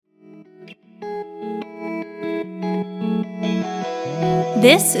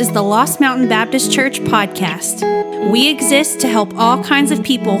This is the Lost Mountain Baptist Church podcast. We exist to help all kinds of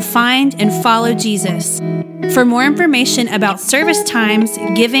people find and follow Jesus. For more information about service times,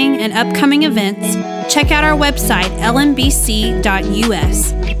 giving, and upcoming events, check out our website,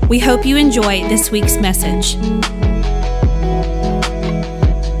 lmbc.us. We hope you enjoy this week's message.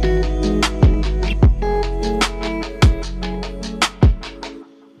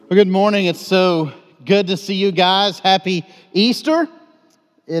 Well, good morning. It's so good to see you guys. Happy Easter.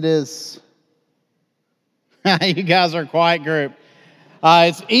 It is, you guys are a quiet group.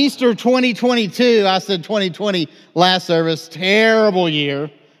 It's Easter 2022. I said 2020 last service. Terrible year.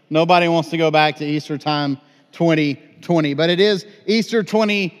 Nobody wants to go back to Easter time 2020. But it is Easter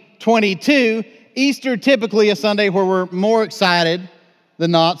 2022. Easter typically a Sunday where we're more excited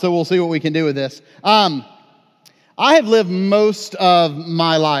than not, so we'll see what we can do with this. I have lived most of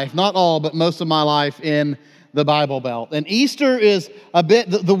my life, not all, but most of my life in the Bible Belt. And Easter is a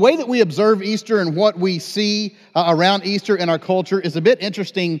bit, the way that we observe Easter and what we see around Easter in our culture is a bit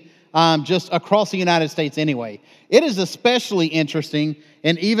interesting just across the United States anyway. It is especially interesting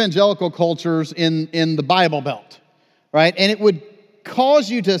in evangelical cultures in the Bible Belt, right? And it would cause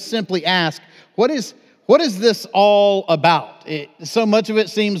you to simply ask, what is this all about? So much of it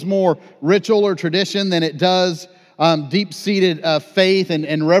seems more ritual or tradition than it does deep-seated faith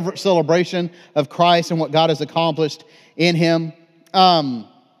and reverent celebration of Christ and what God has accomplished in Him.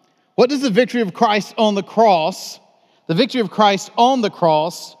 What does the victory of Christ on the cross,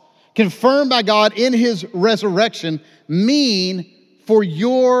 confirmed by God in His resurrection, mean for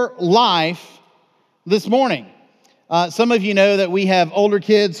your life this morning? Some of you know that we have older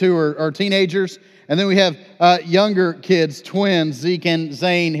kids who are teenagers, and then we have younger kids, twins, Zeke and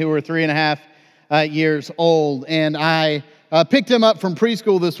Zane, who are 3.5 years old. And I picked them up from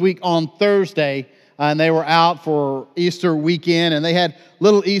preschool this week on Thursday, and they were out for Easter weekend, and they had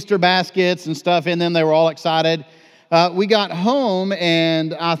little Easter baskets and stuff in them. They were all excited. We got home,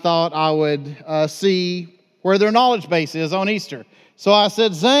 and I thought I would see where their knowledge base is on Easter. So I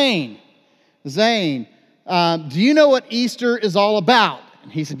said, Zane, do you know what Easter is all about?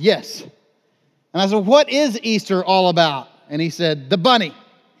 And he said, yes. And I said, what is Easter all about? And he said, the bunny.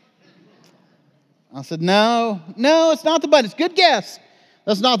 I said, no, it's not the bunny. It's a good guess.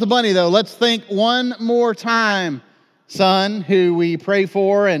 That's not the bunny, though. Let's think one more time, son, who we pray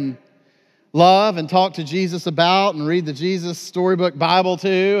for and love and talk to Jesus about and read the Jesus Storybook Bible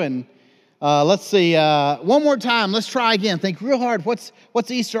to. And let's see, one more time. Let's try again. Think real hard. What's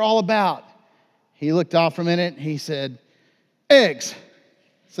Easter all about? He looked off for a minute. He said, eggs.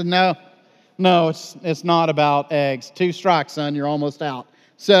 I said, no, it's not about eggs. 2 strikes, son. You're almost out.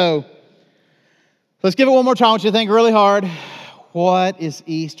 So let's give it one more time. I want you to think really hard. What is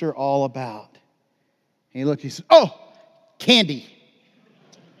Easter all about? And he looked, he said, oh, candy.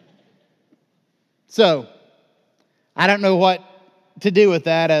 So, I don't know what to do with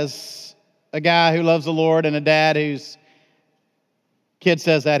that as a guy who loves the Lord and a dad whose kid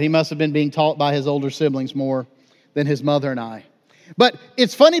says that. He must have been being taught by his older siblings more than his mother and I. But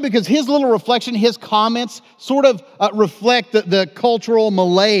it's funny because his little reflection, his comments sort of reflect the cultural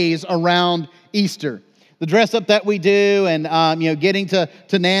malaise around Easter. The dress up that we do and getting to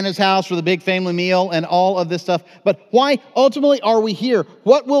Nana's house for the big family meal and all of this stuff. But why ultimately are we here?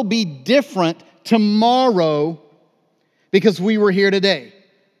 What will be different tomorrow because we were here today?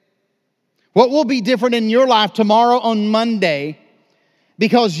 What will be different in your life tomorrow on Monday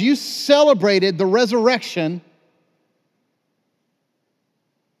because you celebrated the resurrection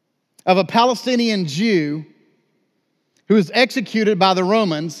of a Palestinian Jew who was executed by the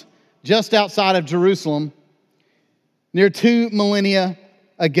Romans just outside of Jerusalem near 2 millennia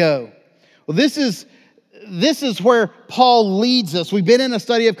ago? Well, this is where Paul leads us. We've been in a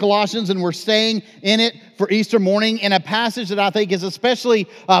study of Colossians, and we're staying in it for Easter morning in a passage that I think is especially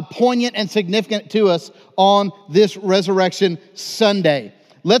poignant and significant to us on this Resurrection Sunday.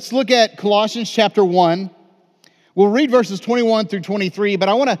 Let's look at Colossians chapter 1. We'll read verses 21 through 23, but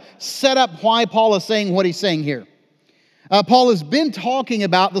I want to set up why Paul is saying what he's saying here. Paul has been talking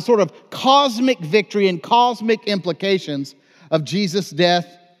about the sort of cosmic victory and cosmic implications of Jesus'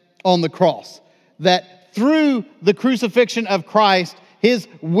 death on the cross. That through the crucifixion of Christ, His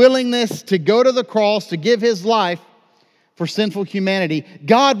willingness to go to the cross, to give His life for sinful humanity,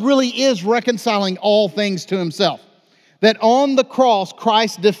 God really is reconciling all things to Himself. That on the cross,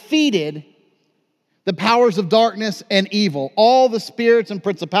 Christ defeated the powers of darkness and evil, all the spirits and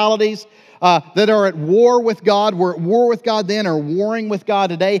principalities that are at war with God, were at war with God then, are warring with God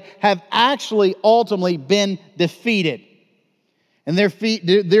today, have actually ultimately been defeated. And their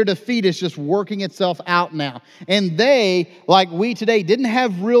defeat is just working itself out now. And they, like we today, didn't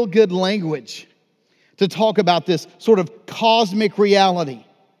have real good language to talk about this sort of cosmic reality.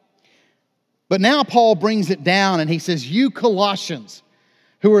 But now Paul brings it down and he says, you Colossians,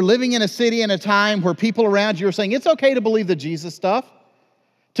 who are living in a city and a time where people around you are saying, it's okay to believe the Jesus stuff,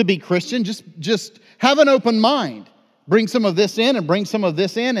 to be Christian, just have an open mind. Bring some of this in and bring some of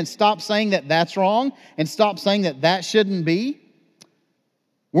this in and stop saying that that's wrong and stop saying that that shouldn't be.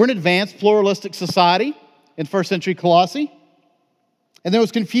 We're an advanced pluralistic society in first century Colossae. And there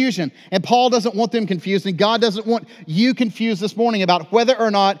was confusion. And Paul doesn't want them confused. And God doesn't want you confused this morning about whether or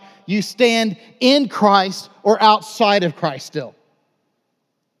not you stand in Christ or outside of Christ still.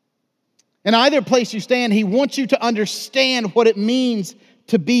 In either place you stand, he wants you to understand what it means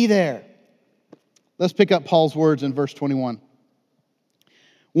to be there. Let's pick up Paul's words in verse 21.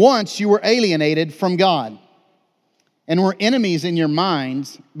 Once you were alienated from God and were enemies in your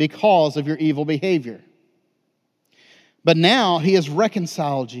minds because of your evil behavior. But now he has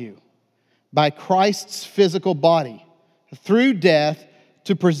reconciled you by Christ's physical body through death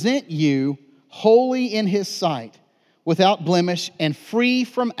to present you holy in his sight, without blemish and free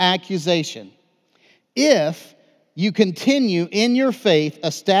from accusation, if you continue in your faith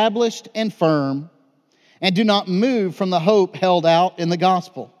established and firm, and do not move from the hope held out in the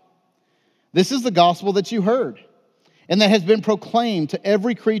gospel. This is the gospel that you heard, and that has been proclaimed to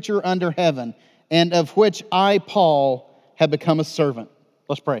every creature under heaven, and of which I, Paul, have become a servant.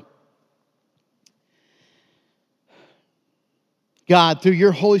 Let's pray. God, through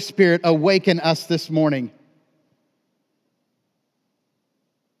your Holy Spirit, awaken us this morning.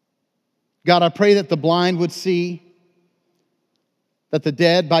 God, I pray that the blind would see, that the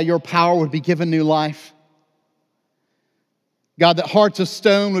dead by your power would be given new life. God, that hearts of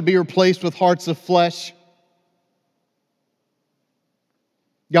stone would be replaced with hearts of flesh.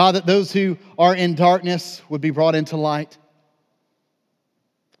 God, that those who are in darkness would be brought into light.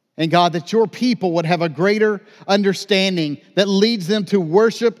 And God, that your people would have a greater understanding that leads them to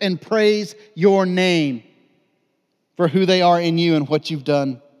worship and praise your name for who they are in you and what you've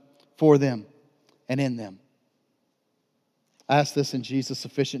done for them and in them. I ask this in Jesus'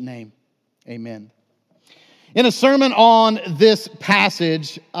 sufficient name. Amen. In a sermon on this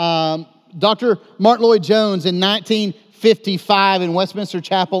passage, Dr. Martyn Lloyd-Jones in 1955 in Westminster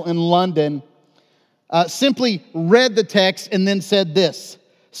Chapel in London simply read the text and then said this: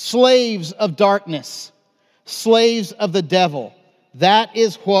 slaves of darkness, slaves of the devil, that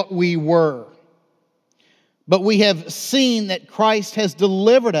is what we were. But we have seen that Christ has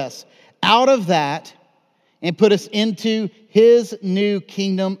delivered us out of that and put us into his new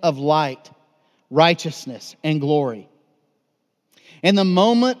kingdom of light, righteousness, and glory. And the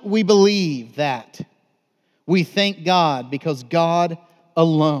moment we believe that, we thank God because God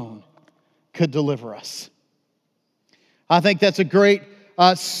alone could deliver us. I think that's a great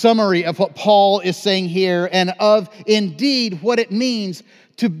summary of what Paul is saying here and of indeed what it means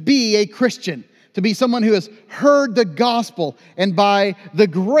to be a Christian, to be someone who has heard the gospel and by the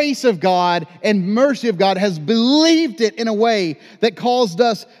grace of God and mercy of God has believed it in a way that caused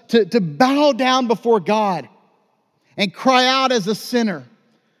us to bow down before God and cry out as a sinner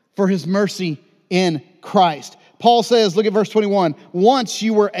for his mercy in Christ. Paul says, look at verse 21, once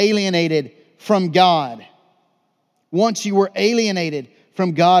you were alienated from God. Once you were alienated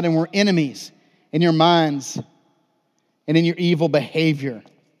from God and were enemies in your minds and in your evil behavior.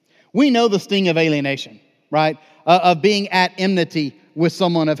 We know the sting of alienation, right? Of being at enmity with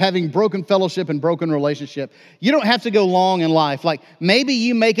someone, of having broken fellowship and broken relationship. You don't have to go long in life. Like maybe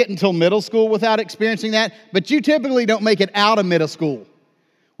you make it until middle school without experiencing that, but you typically don't make it out of middle school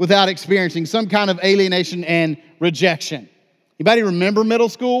without experiencing some kind of alienation and rejection. Anybody remember middle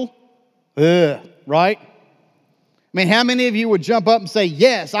school? Right? I mean, how many of you would jump up and say,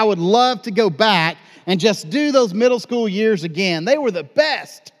 yes, I would love to go back and just do those middle school years again. They were the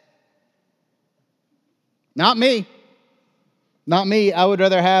best. Not me. Not me. I would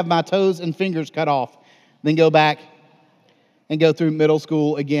rather have my toes and fingers cut off than go back and go through middle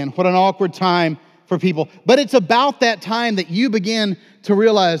school again. What an awkward time for people. But it's about that time that you begin to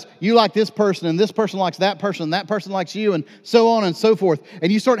realize you like this person and this person likes that person and that person likes you and so on and so forth.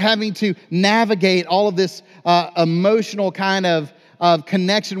 And you start having to navigate all of this emotional kind of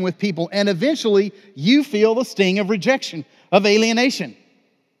connection with people. And eventually you feel the sting of rejection, of alienation.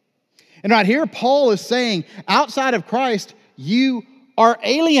 And right here, Paul is saying, outside of Christ, you are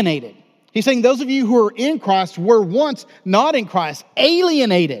alienated. He's saying those of you who are in Christ were once not in Christ,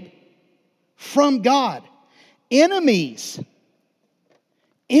 alienated from God, enemies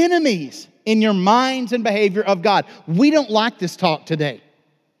in your minds and behavior of God. We don't like this talk today.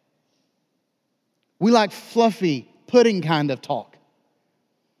 We like fluffy, pudding kind of talk.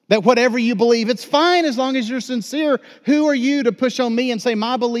 That whatever you believe, it's fine as long as you're sincere. Who are you to push on me and say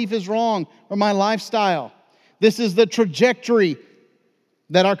my belief is wrong or my lifestyle? This is the trajectory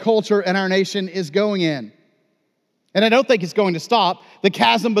that our culture and our nation is going in. And I don't think it's going to stop. The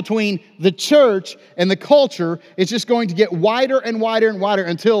chasm between the church and the culture is just going to get wider and wider and wider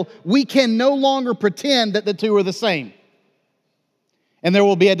until we can no longer pretend that the two are the same. And there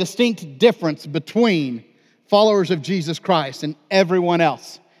will be a distinct difference between followers of Jesus Christ and everyone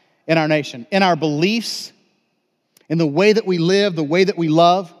else in our nation, in our beliefs, in the way that we live, the way that we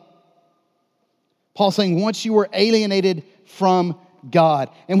love. Paul's saying, once you were alienated from God.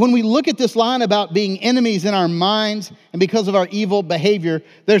 And when we look at this line about being enemies in our minds and because of our evil behavior,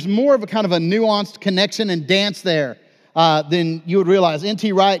 there's more of a kind of a nuanced connection and dance there than you would realize.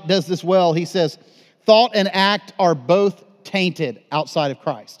 N.T. Wright does this well. He says, thought and act are both tainted outside of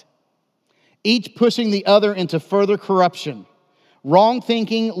Christ, each pushing the other into further corruption. Wrong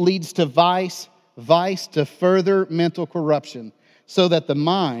thinking leads to vice, vice to further mental corruption, so that the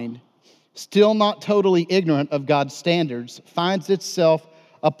mind, still not totally ignorant of God's standards, finds itself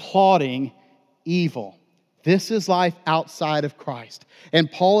applauding evil. This is life outside of Christ.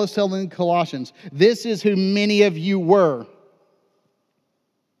 And Paul is telling the Colossians, this is who many of you were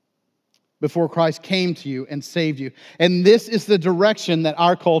before Christ came to you and saved you. And this is the direction that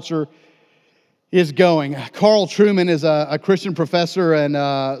our culture is going. Carl Trueman is a Christian professor and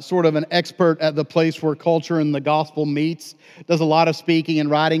sort of an expert at the place where culture and the gospel meets. Does a lot of speaking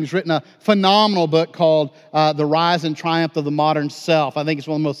and writing. He's written a phenomenal book called The Rise and Triumph of the Modern Self. I think it's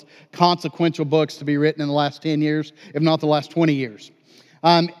one of the most consequential books to be written in the last 10 years, if not the last 20 years.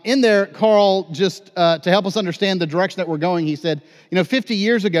 In there, Carl, just to help us understand the direction that we're going, he said, 50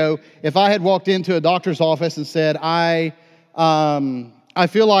 years ago, if I had walked into a doctor's office and said, I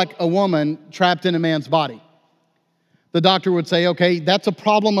feel like a woman trapped in a man's body, the doctor would say, okay, that's a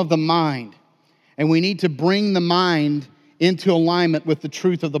problem of the mind, and we need to bring the mind into alignment with the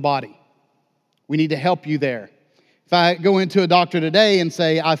truth of the body. We need to help you there. If I go into a doctor today and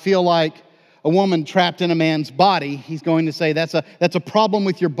say, I feel like a woman trapped in a man's body, he's going to say, that's a problem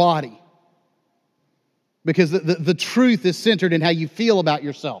with your body. Because the truth is centered in how you feel about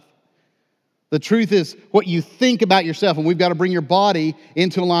yourself. The truth is what you think about yourself, and we've got to bring your body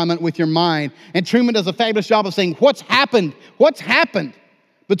into alignment with your mind. And Trueman does a fabulous job of saying, what's happened? What's happened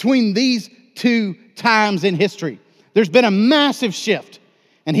between these two times in history? There's been a massive shift,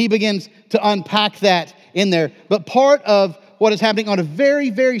 and he begins to unpack that in there. But part of what is happening on a very,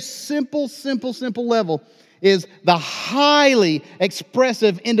 very simple level is the highly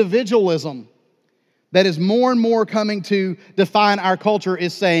expressive individualism that is more and more coming to define our culture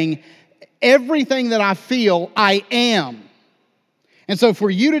is saying, everything that I feel, I am. And so for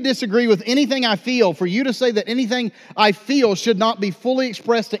you to disagree with anything I feel, for you to say that anything I feel should not be fully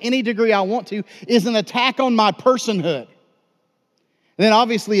expressed to any degree I want to, is an attack on my personhood. And then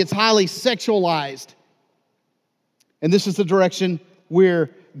obviously it's highly sexualized. And this is the direction we're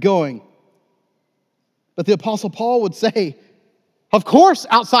going. But the Apostle Paul would say, of course,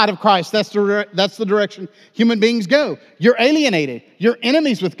 outside of Christ, that's the direction human beings go. You're alienated. You're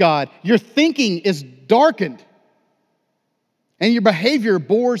enemies with God. Your thinking is darkened. And your behavior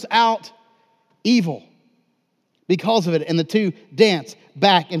bores out evil because of it. And the two dance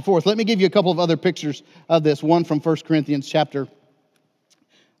back and forth. Let me give you a couple of other pictures of this. One from 1 Corinthians chapter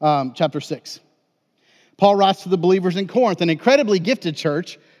 6. Paul writes to the believers in Corinth, an incredibly gifted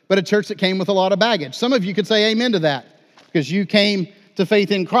church, but a church that came with a lot of baggage. Some of you could say amen to that because you came to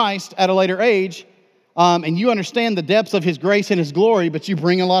faith in Christ at a later age, and you understand the depths of His grace and His glory, but you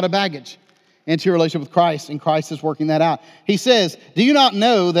bring a lot of baggage into your relationship with Christ, and Christ is working that out. He says, do you not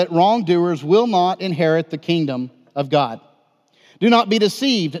know that wrongdoers will not inherit the kingdom of God? Do not be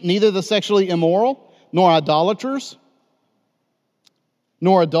deceived, neither the sexually immoral, nor idolaters,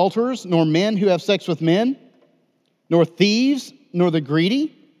 nor adulterers, nor men who have sex with men, nor thieves, nor the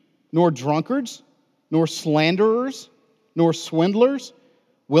greedy, nor drunkards, nor slanderers, nor swindlers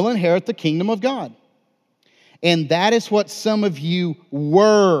will inherit the kingdom of God. And that is what some of you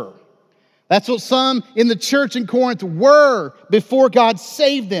were. That's what some in the church in Corinth were before God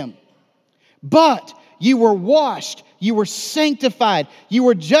saved them. But you were washed, you were sanctified, you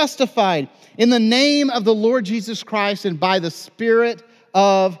were justified in the name of the Lord Jesus Christ and by the Spirit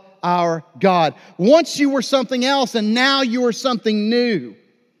of our God. Once you were something else and now you are something new.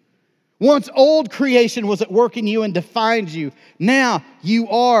 Once old creation was at work in you and defined you. Now you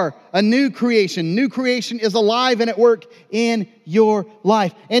are a new creation. New creation is alive and at work in your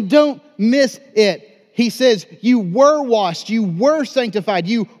life. And don't miss it. He says you were washed, you were sanctified,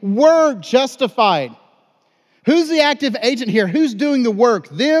 you were justified. Who's the active agent here? Who's doing the work,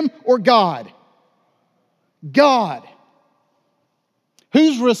 them or God? God.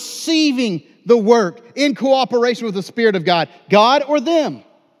 Who's receiving the work in cooperation with the Spirit of God? God or them?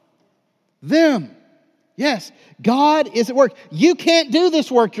 Them. Yes, God is at work. You can't do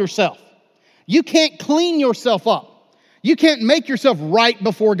this work yourself. You can't clean yourself up. You can't make yourself right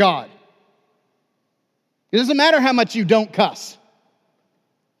before God. It doesn't matter how much you don't cuss.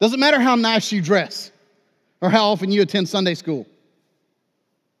 It doesn't matter how nice you dress or how often you attend Sunday school.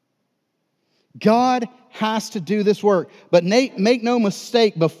 God has to do this work. But make no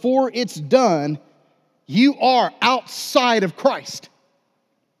mistake, before it's done, you are outside of Christ.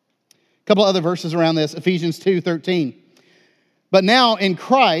 A couple other verses around this, Ephesians 2:13. But now in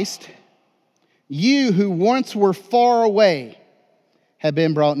Christ, you who once were far away have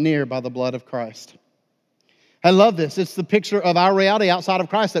been brought near by the blood of Christ. I love this. It's the picture of our reality outside of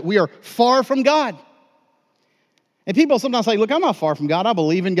Christ, that we are far from God. And people sometimes say, look, I'm not far from God. I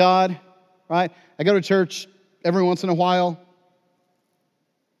believe in God, right? I go to church every once in a while.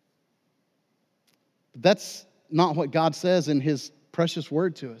 But that's not what God says in His precious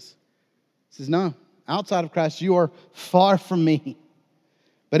word to us. He says, no, outside of Christ, you are far from me.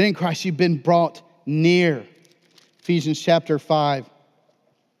 But in Christ, you've been brought near. Ephesians chapter 5,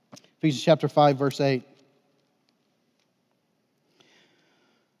 verse 8.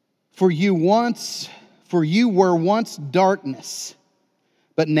 For you were once darkness,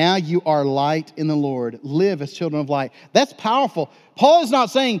 but now you are light in the Lord. Live as children of light. That's powerful. Paul is not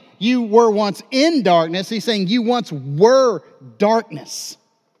saying you were once in darkness. He's saying you once were darkness.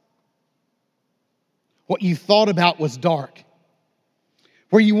 What you thought about was dark.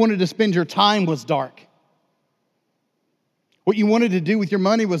 Where you wanted to spend your time was dark. What you wanted to do with your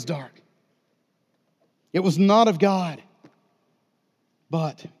money was dark. It was not of God.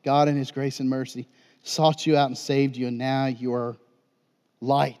 But God in His grace and mercy sought you out and saved you, and now you are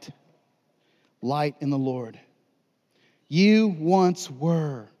light. Light in the Lord. You once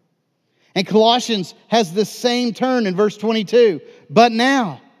were. And Colossians has the same turn in verse 22. But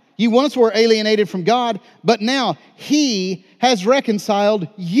now, you once were alienated from God, but now He has reconciled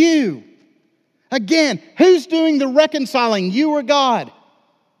you. Again, who's doing the reconciling? You or God?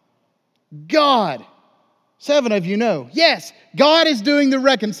 God. 7 of you know. Yes, God is doing the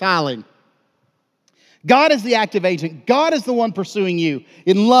reconciling. God is the active agent. God is the one pursuing you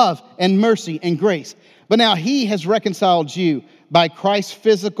in love and mercy and grace. But now He has reconciled you by Christ's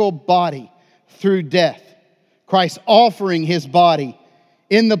physical body through death. Christ offering His body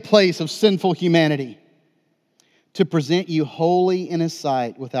in the place of sinful humanity to present you holy in His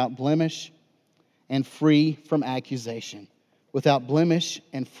sight, without blemish and free from accusation. Without blemish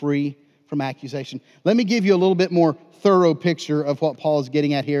and free from accusation. Let me give you a little bit more thorough picture of what Paul is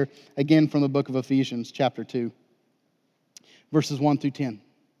getting at here, again from the book of Ephesians, chapter 2, verses 1 through 10.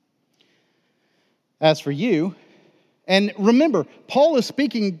 As for you, and remember, Paul is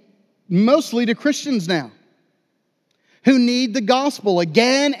speaking mostly to Christians now, who need the gospel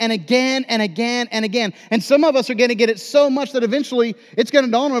again and again and again and again. And some of us are going to get it so much that eventually it's going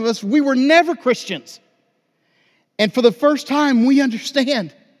to dawn on us, we were never Christians. And for the first time, we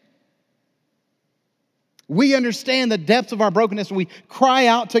understand. We understand the depths of our brokenness, and we cry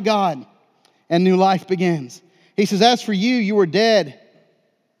out to God, and new life begins. He says, as for you, you were dead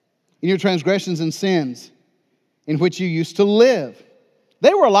in your transgressions and sins, in which you used to live.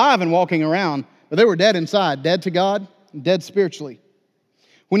 They were alive and walking around, but they were dead inside, dead to God, dead spiritually.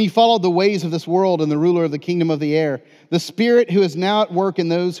 When you followed the ways of this world and the ruler of the kingdom of the air, the spirit who is now at work in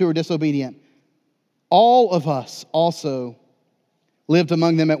those who are disobedient, all of us also lived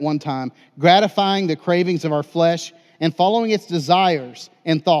among them at one time, gratifying the cravings of our flesh and following its desires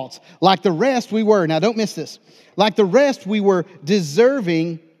and thoughts. Like the rest we were, now don't miss this, like the rest we were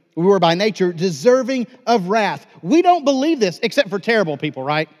by nature deserving of wrath. We don't believe this except for terrible people,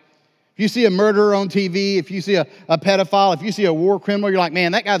 right? If you see a murderer on TV, if you see a pedophile, if you see a war criminal, you're like,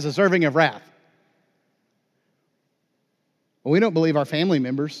 man, that guy's deserving of wrath. Well, we don't believe our family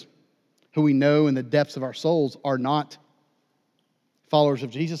members, who we know in the depths of our souls are not followers of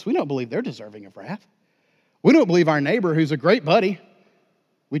Jesus. We don't believe they're deserving of wrath. We don't believe our neighbor, who's a great buddy.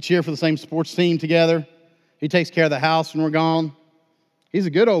 We cheer for the same sports team together. He takes care of the house when we're gone. He's a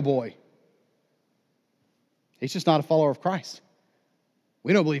good old boy. He's just not a follower of Christ.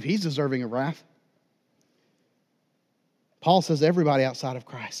 We don't believe he's deserving of wrath. Paul says everybody outside of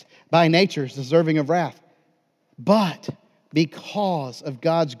Christ, by nature, is deserving of wrath. But because of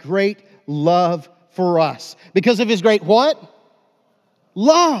God's great love for us, because of His great what?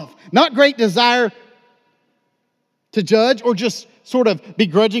 Love. Not great desire to judge or just sort of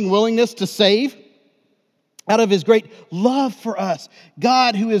begrudging willingness to save. Out of His great love for us,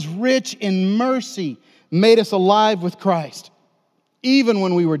 God, who is rich in mercy, made us alive with Christ, even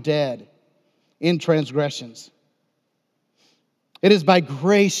when we were dead in transgressions. It is by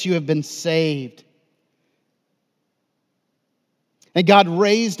grace you have been saved. And God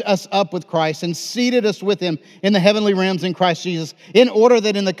raised us up with Christ and seated us with Him in the heavenly realms in Christ Jesus, in order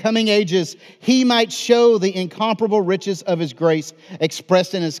that in the coming ages He might show the incomparable riches of His grace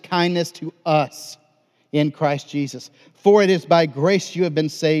expressed in His kindness to us in Christ Jesus. For it is by grace you have been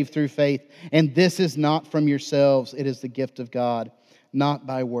saved through faith, and this is not from yourselves, it is the gift of God, not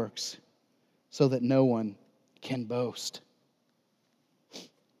by works, so that no one can boast.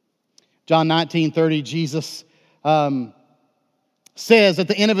 John 19:30, Jesus says at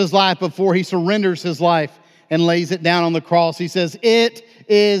the end of His life, before He surrenders His life and lays it down on the cross, He says, "It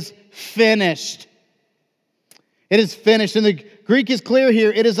is finished." It is finished. And the Greek is clear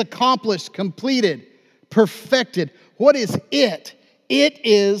here. It is accomplished, completed, perfected. What is it? It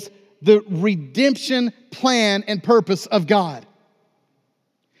is the redemption plan and purpose of God.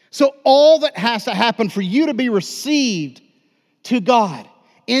 So all that has to happen for you to be received to God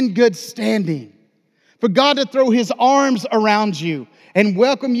in good standing, for God to throw His arms around you and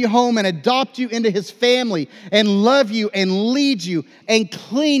welcome you home and adopt you into His family and love you and lead you and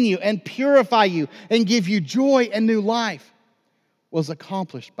clean you and purify you and give you joy and new life, was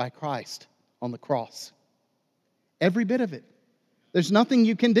accomplished by Christ on the cross. Every bit of it. There's nothing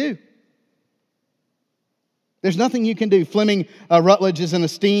you can do. There's nothing you can do. Fleming Rutledge is an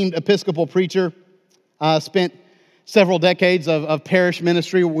esteemed Episcopal preacher, spent several decades of parish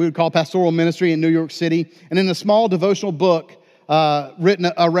ministry, what we would call pastoral ministry in New York City. And in a small devotional book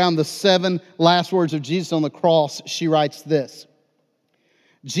written around the 7 last words of Jesus on the cross, she writes this: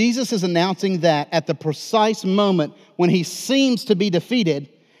 Jesus is announcing that at the precise moment when He seems to be defeated,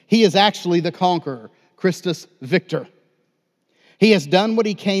 He is actually the conqueror, Christus Victor. He has done what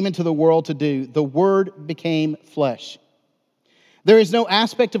He came into the world to do. The Word became flesh. There is no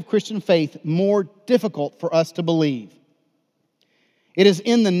aspect of Christian faith more difficult for us to believe. It is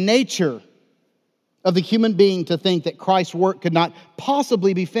in the nature of the human being to think that Christ's work could not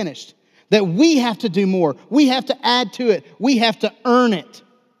possibly be finished, that we have to do more, we have to add to it, we have to earn it.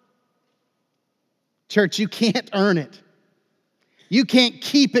 Church, you can't earn it. You can't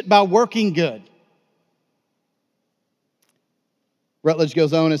keep it by working good. Rutledge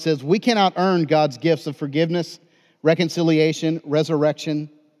goes on and says, we cannot earn God's gifts of forgiveness, reconciliation, resurrection,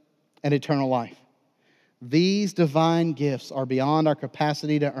 and eternal life. These divine gifts are beyond our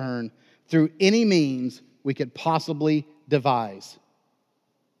capacity to earn through any means we could possibly devise.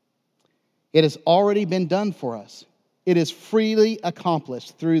 It has already been done for us. It is freely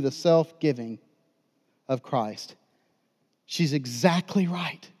accomplished through the self-giving of Christ. She's exactly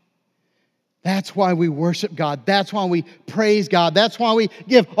right. That's why we worship God. That's why we praise God. That's why we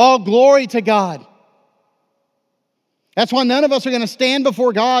give all glory to God. That's why none of us are going to stand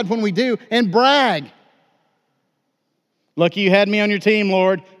before God when we do and brag. Lucky you had me on your team,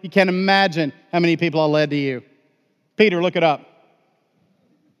 Lord. You can't imagine how many people I led to you. Peter, look it up.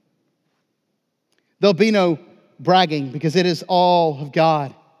 There'll be no bragging because it is all of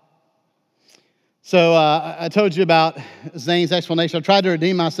God. So I told you about Zane's explanation. I tried to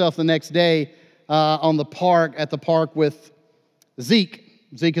redeem myself the next day at the park with Zeke.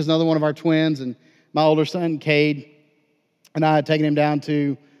 Zeke is another one of our twins, and my older son, Cade, and I had taken him down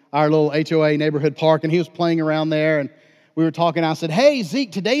to our little HOA neighborhood park, and he was playing around there, and we were talking. I said, "Hey,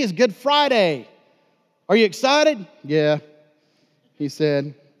 Zeke, today is Good Friday. Are you excited?" "Yeah," he said.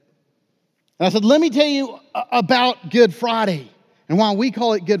 And I said, "Let me tell you about Good Friday and why we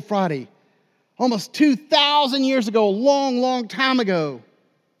call it Good Friday. Almost 2,000 years ago, a long, long time ago,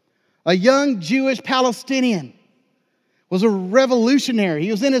 a young Jewish Palestinian was a revolutionary. He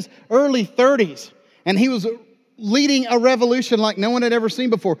was in his early 30s, and he was leading a revolution like no one had ever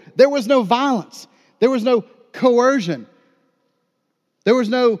seen before. There was no violence. There was no coercion. There was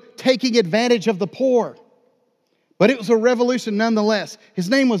no taking advantage of the poor. But it was a revolution nonetheless. His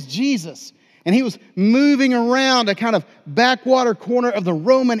name was Jesus, and he was moving around a kind of backwater corner of the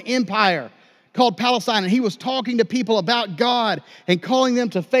Roman Empire called Palestine, and he was talking to people about God and calling them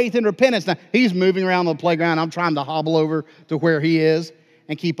to faith and repentance. Now, he's moving around the playground. I'm trying to hobble over to where he is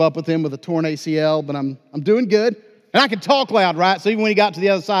and keep up with him with a torn ACL, but I'm doing good. And I can talk loud, right? So even when he got to the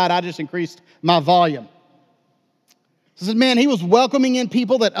other side, I just increased my volume. said, man, he was welcoming in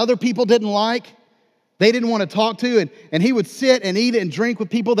people that other people didn't like. They didn't want to talk to. And he would sit and eat and drink with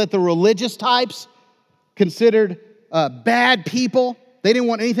people that the religious types considered bad people. They didn't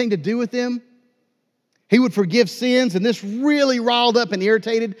want anything to do with them. He would forgive sins, and this really riled up and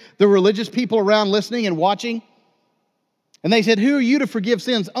irritated the religious people around listening and watching. And they said, who are you to forgive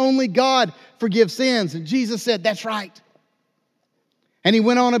sins? Only God forgives sins. And Jesus said, that's right. And he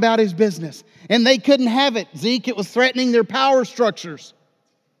went on about his business. And they couldn't have it, Zeke. It was threatening their power structures.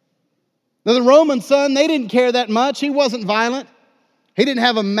 Now, the Roman son, they didn't care that much. He wasn't violent. He didn't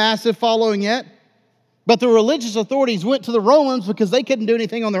have a massive following yet. But the religious authorities went to the Romans because they couldn't do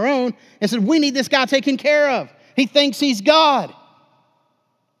anything on their own and said, we need this guy taken care of. He thinks he's God.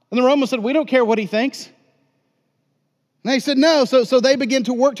 And the Romans said, we don't care what he thinks. And they said, no. So they began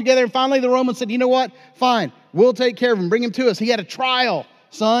to work together. And finally, the Romans said, you know what? Fine. We'll take care of him. Bring him to us. He had a trial,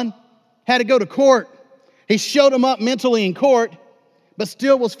 son. Had to go to court. He showed him up mentally in court, but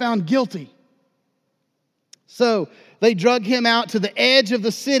still was found guilty. So they drug him out to the edge of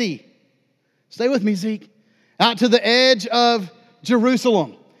the city. Stay with me, Zeke. Out to the edge of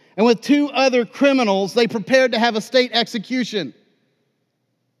Jerusalem. And with 2 other criminals, they prepared to have a state execution.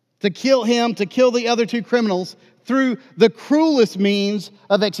 To kill him, to kill the other 2 criminals through the cruelest means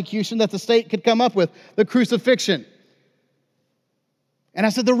of execution that the state could come up with, the crucifixion. And I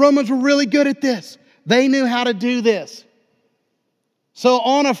said, the Romans were really good at this. They knew how to do this. So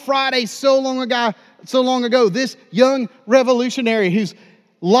on a Friday so long ago, this young revolutionary whose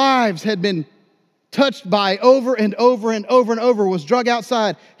lives had been touched by over and over and over and over was drug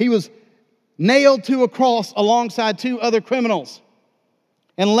outside. He was nailed to a cross alongside 2 other criminals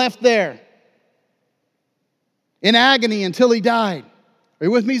and left there in agony until he died. Are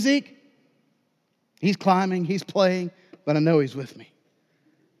you with me, Zeke? He's climbing, he's playing, but I know he's with me.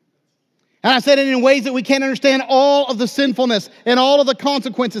 And I said it in ways that we can't understand all of the sinfulness and all of the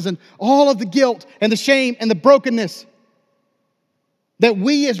consequences and all of the guilt and the shame and the brokenness that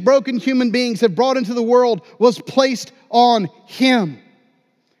we as broken human beings have brought into the world was placed on him.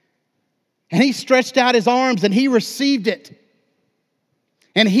 And he stretched out his arms and he received it.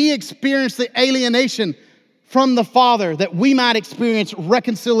 And he experienced the alienation from the Father that we might experience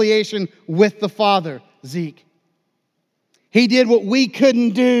reconciliation with the Father, Zeke. He did what we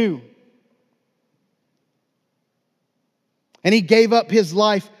couldn't do. And he gave up his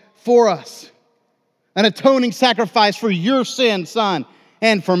life for us. An atoning sacrifice for your sin, son,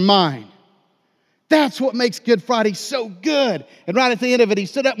 and for mine. That's what makes Good Friday so good. And right at the end of it, he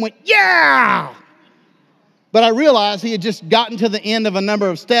stood up and went, yeah! But I realized he had just gotten to the end of a number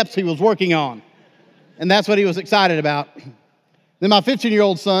of steps he was working on. And that's what he was excited about. Then my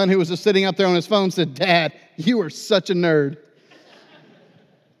 15-year-old son, who was just sitting up there on his phone, said, Dad, you are such a nerd.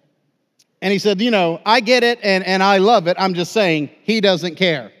 And he said, you know, I get it and I love it. I'm just saying he doesn't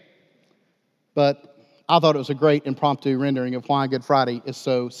care. But I thought it was a great impromptu rendering of why Good Friday is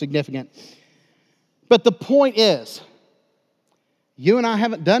so significant. But the point is, you and I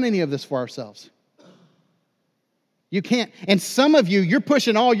haven't done any of this for ourselves. You can't. And some of you, you're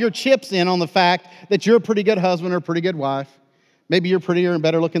pushing all your chips in on the fact that you're a pretty good husband or a pretty good wife. Maybe you're prettier and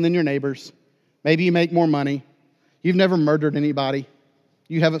better looking than your neighbors. Maybe you make more money. You've never murdered anybody.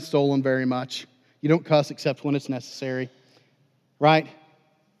 You haven't stolen very much. You don't cuss except when it's necessary. Right?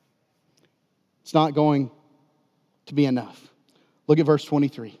 It's not going to be enough. Look at verse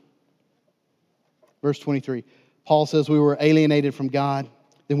 23. Verse 23. Paul says we were alienated from God,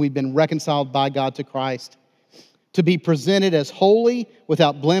 then we've been reconciled by God to Christ, to be presented as holy,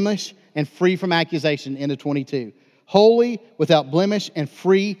 without blemish, and free from accusation. End of 22. Holy, without blemish, and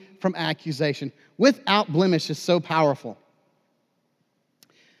free from accusation. Without blemish is so powerful.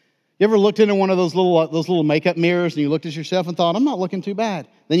 You ever looked into one of those little makeup mirrors and you looked at yourself and thought, I'm not looking too bad.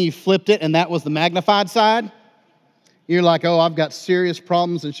 Then you flipped it and that was the magnified side. You're like, oh, I've got serious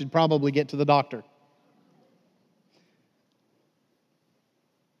problems and should probably get to the doctor.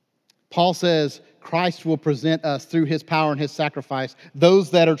 Paul says Christ will present us through his power and his sacrifice, those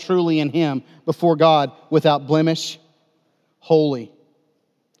that are truly in him before God, without blemish, holy,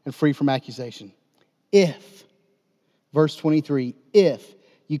 and free from accusation. If, verse 23, if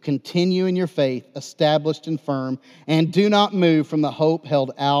you continue in your faith, established and firm, and do not move from the hope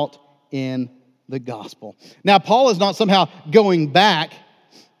held out in the gospel. Now, Paul is not somehow going back.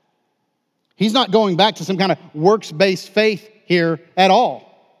 He's not going back to some kind of works-based faith here at all.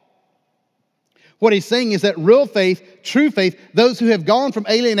 What he's saying is that real faith, true faith, those who have gone from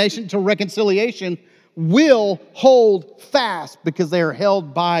alienation to reconciliation will hold fast because they are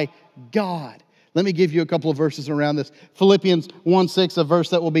held by God. Let me give you a couple of verses around this. Philippians 1:6, a verse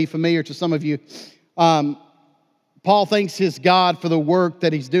that will be familiar to some of you. Paul thanks his God for the work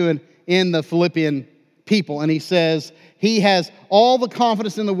that he's doing in the Philippian people. And he says he has all the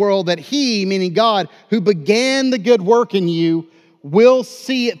confidence in the world that he, meaning God, who began the good work in you, will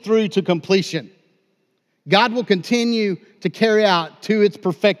see it through to completion. God will continue to carry out to its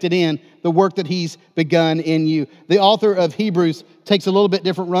perfected end the work that he's begun in you. The author of Hebrews takes a little bit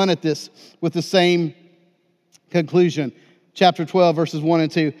different run at this with the same conclusion. Chapter 12, verses 1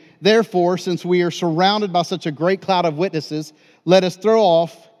 and 2. Therefore, since we are surrounded by such a great cloud of witnesses, let us throw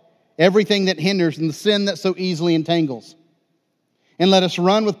off everything that hinders and the sin that so easily entangles. And let us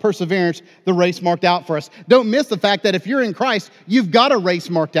run with perseverance the race marked out for us. Don't miss the fact that if you're in Christ, you've got a race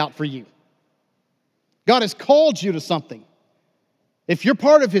marked out for you. God has called you to something. If you're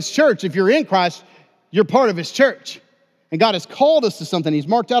part of his church, if you're in Christ, you're part of his church. And God has called us to something. He's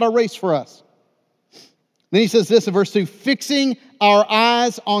marked out a race for us. Then he says this in verse 2, fixing our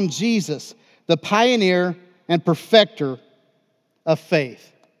eyes on Jesus, the pioneer and perfecter of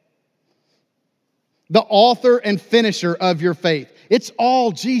faith. The author and finisher of your faith. It's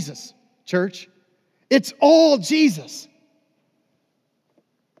all Jesus, church. It's all Jesus.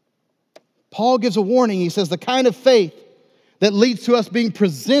 Paul gives a warning. He says the kind of faith that leads to us being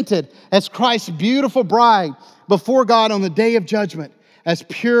presented as Christ's beautiful bride before God on the day of judgment as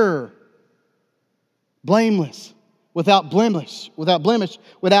pure, blameless, without blemish,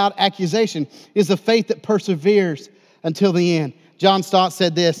 without accusation, is the faith that perseveres until the end. John Stott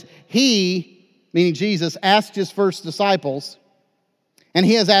said this, he, meaning Jesus, asked his first disciples, and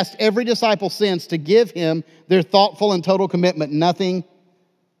he has asked every disciple since to give him their thoughtful and total commitment. Nothing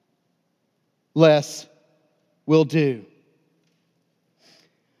less will do.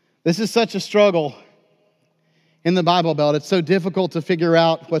 This is such a struggle in the Bible Belt. It's so difficult to figure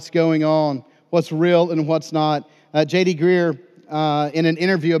out what's going on, what's real and what's not. J.D. Greear, in an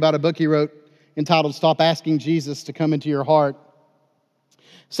interview about a book he wrote entitled Stop Asking Jesus to Come Into Your Heart,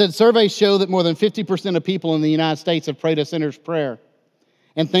 said surveys show that more than 50% of people in the United States have prayed a sinner's prayer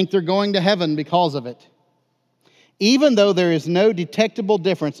and think they're going to heaven because of it, even though there is no detectable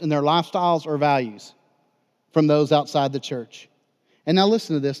difference in their lifestyles or values from those outside the church. And now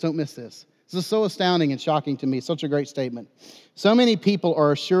listen to this, don't miss this. This is so astounding and shocking to me, such a great statement. So many people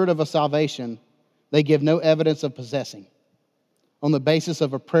are assured of a salvation they give no evidence of possessing on the basis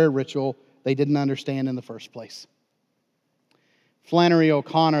of a prayer ritual they didn't understand in the first place. Flannery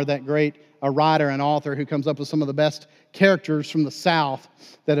O'Connor, that great writer and author who comes up with some of the best characters from the South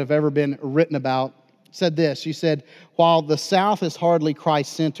that have ever been written about, said this. She said, while the South is hardly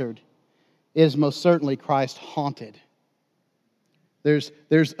Christ-centered, it is most certainly Christ-haunted. There's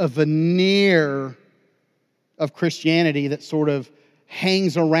a veneer of Christianity that sort of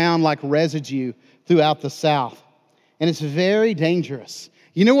hangs around like residue throughout the South. And it's very dangerous.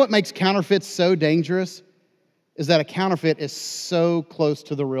 You know what makes counterfeits so dangerous? Is that a counterfeit is so close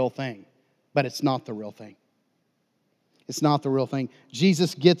to the real thing, but it's not the real thing. It's not the real thing.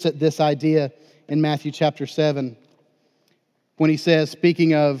 Jesus gets at this idea in Matthew chapter 7 when he says,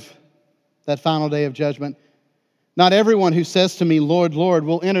 speaking of that final day of judgment, not everyone who says to me, Lord, Lord,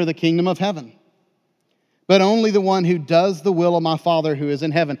 will enter the kingdom of heaven, but only the one who does the will of my Father who is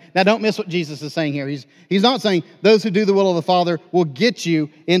in heaven. Now, don't miss what Jesus is saying here. He's not saying those who do the will of the Father will get you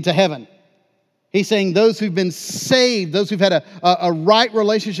into heaven. He's saying those who've been saved, those who've had a right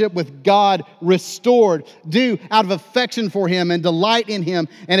relationship with God restored, do out of affection for Him and delight in Him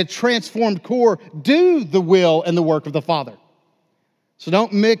and a transformed core, do the will and the work of the Father. So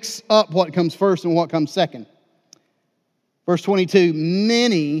don't mix up what comes first and what comes second. Verse 22,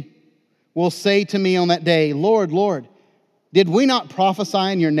 many will say to me on that day, Lord, Lord, did we not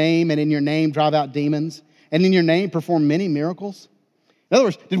prophesy in your name and in your name drive out demons and in your name perform many miracles? In other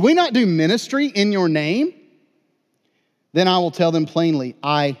words, did we not do ministry in your name? Then I will tell them plainly,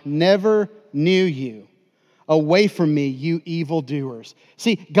 I never knew you. Away from me, you evildoers.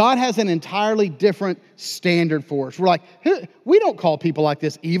 See, God has an entirely different standard for us. We're like, we don't call people like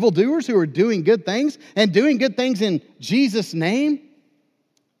this evildoers who are doing good things and doing good things in Jesus' name.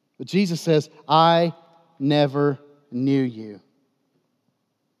 But Jesus says, I never knew you.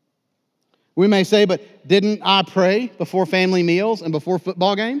 We may say, but didn't I pray before family meals and before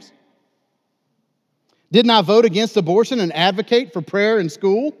football games? Didn't I vote against abortion and advocate for prayer in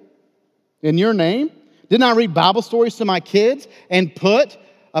school in your name? Didn't I read Bible stories to my kids and put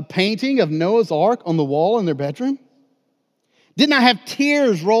a painting of Noah's Ark on the wall in their bedroom? Didn't I have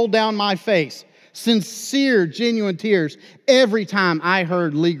tears roll down my face, sincere, genuine tears, every time I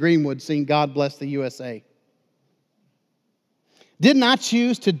heard Lee Greenwood sing God Bless the USA? Didn't I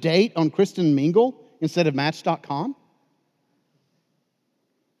choose to date on Kristen Mingle instead of Match.com?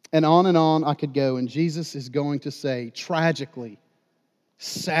 And on I could go. And Jesus is going to say, tragically,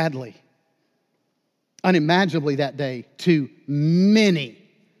 sadly, unimaginably that day, to many,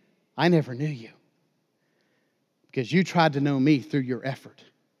 I never knew you. Because you tried to know me through your effort.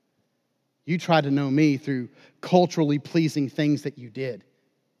 You tried to know me through culturally pleasing things that you did.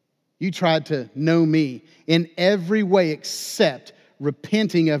 You tried to know me in every way except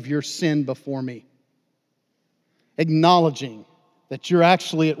repenting of your sin before me. Acknowledging that you're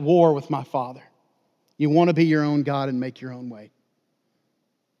actually at war with my Father. You want to be your own God and make your own way.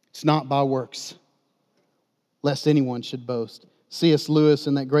 It's not by works, lest anyone should boast. C.S. Lewis,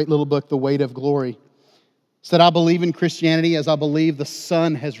 in that great little book, The Weight of Glory, said, I believe in Christianity as I believe the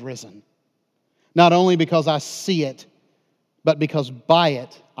sun has risen. Not only because I see it, but because by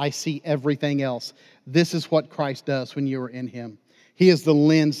it I see everything else. This is what Christ does when you are in Him. He is the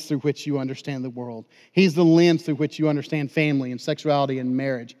lens through which you understand the world. He's the lens through which you understand family and sexuality and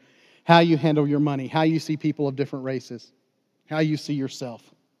marriage, how you handle your money, how you see people of different races, how you see yourself.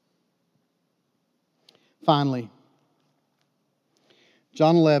 Finally,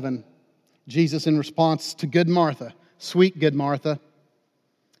 John 11, Jesus in response to good Martha, sweet good Martha,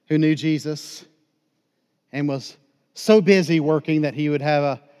 who knew Jesus and was so busy working that He would have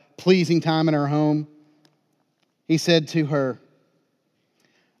a pleasing time in her home. He said to her,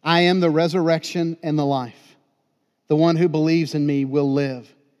 I am the resurrection and the life. The one who believes in me will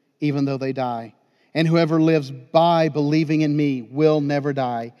live, even though they die. And whoever lives by believing in me will never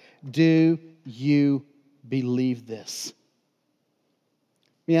die. Do you believe this?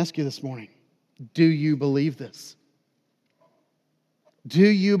 Let me ask you this morning, do you believe this? Do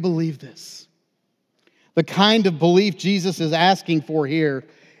you believe this? The kind of belief Jesus is asking for here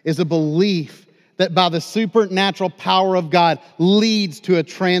is a belief that by the supernatural power of God leads to a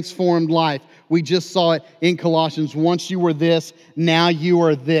transformed life. We just saw it in Colossians. Once you were this, now you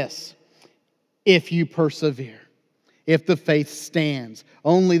are this. If you persevere, if the faith stands,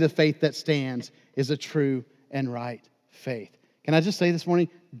 only the faith that stands is a true and right faith. Can I just say this morning,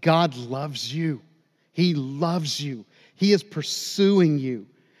 God loves you. He loves you. He is pursuing you,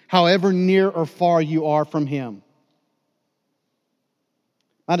 however near or far you are from Him.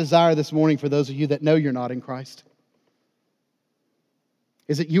 My desire this morning for those of you that know you're not in Christ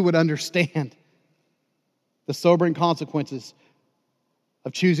is that you would understand the sobering consequences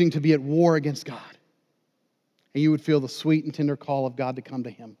of choosing to be at war against God. And you would feel the sweet and tender call of God to come to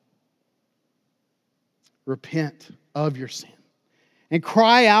Him. Repent of your sin and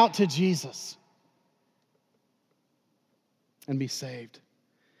cry out to Jesus and be saved.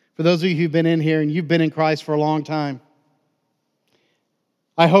 For those of you who've been in here and you've been in Christ for a long time,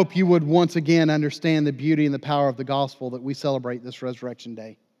 I hope you would once again understand the beauty and the power of the gospel that we celebrate this Resurrection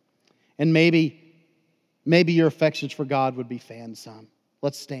Day. And maybe your affections for God would be fanned some.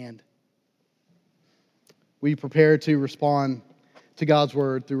 Let's stand. We prepare to respond to God's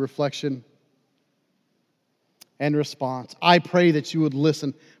word through reflection and response. I pray that you would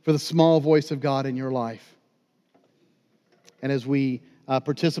listen for the small voice of God in your life. And as we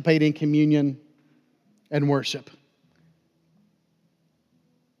participate in communion and worship,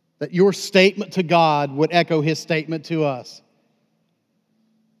 that your statement to God would echo His statement to us.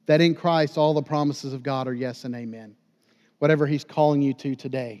 That in Christ all the promises of God are yes and amen. Whatever He's calling you to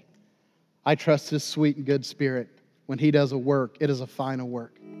today, I trust His sweet and good Spirit. When He does a work, it is a final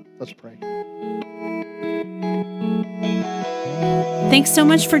work. Let's pray. Thanks so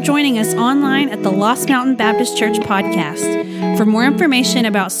much for joining us online at the Lost Mountain Baptist Church podcast. For more information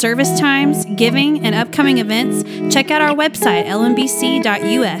about service times, giving, and upcoming events, check out our website,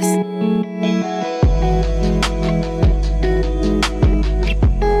 lmbc.us.